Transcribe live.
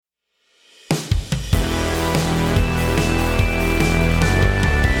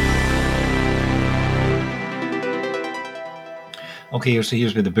Okay, so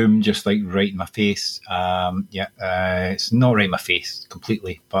here's where the boom just like right in my face. It's not right in my face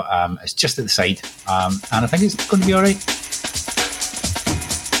completely, but it's just at the side, and I think it's going to be all right.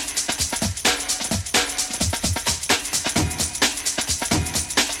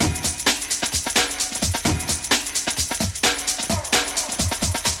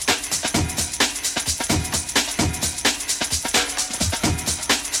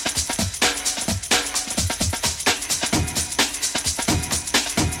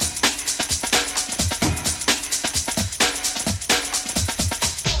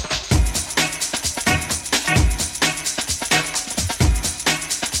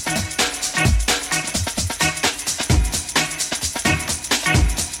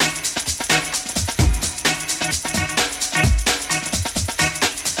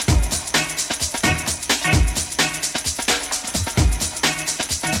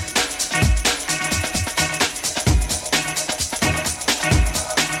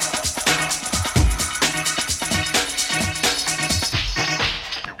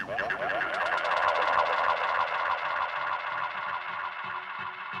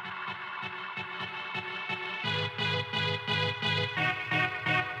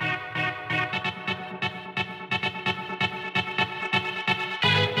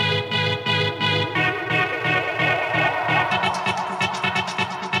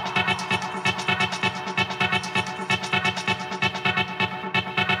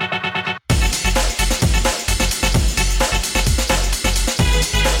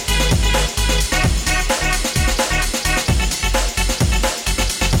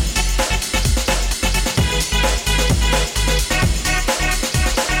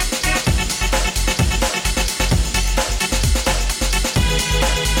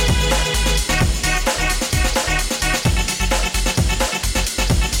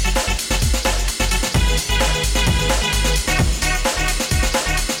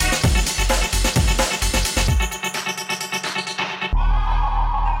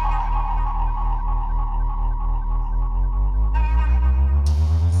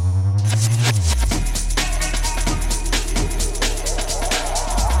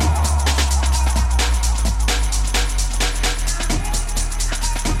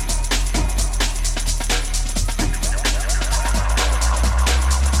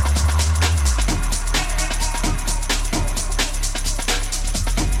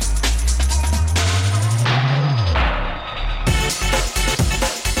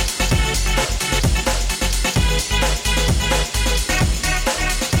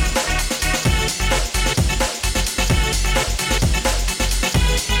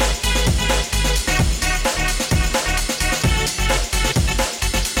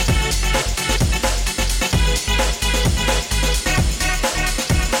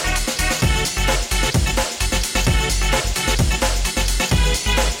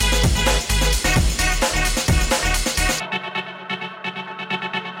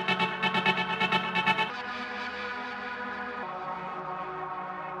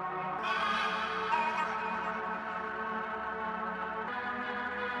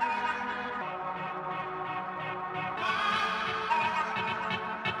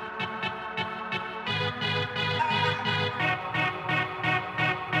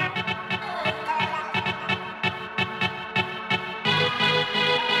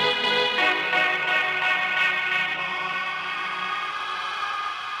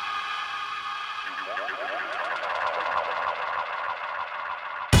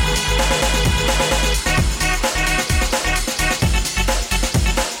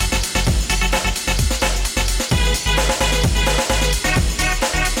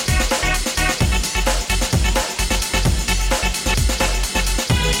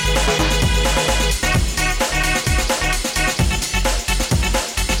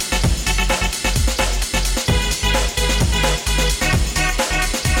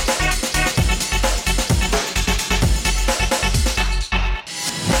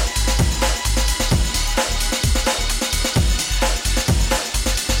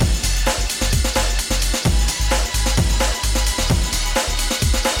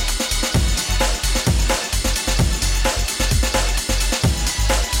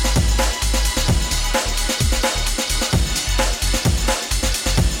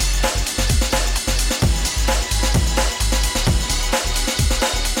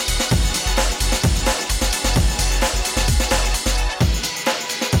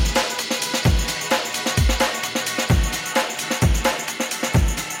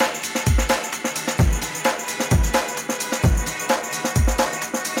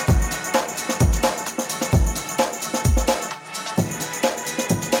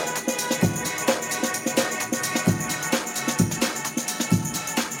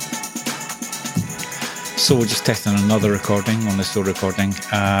 So we're just testing another recording on the slow recording.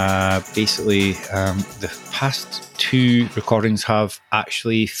 Basically, the past 2 recordings have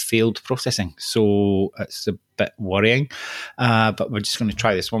actually failed processing, so it's a bit worrying. But we're just going to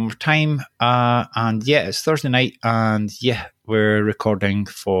try this one more time. And yeah, it's Thursday night, and yeah, we're recording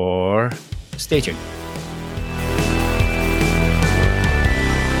for staging.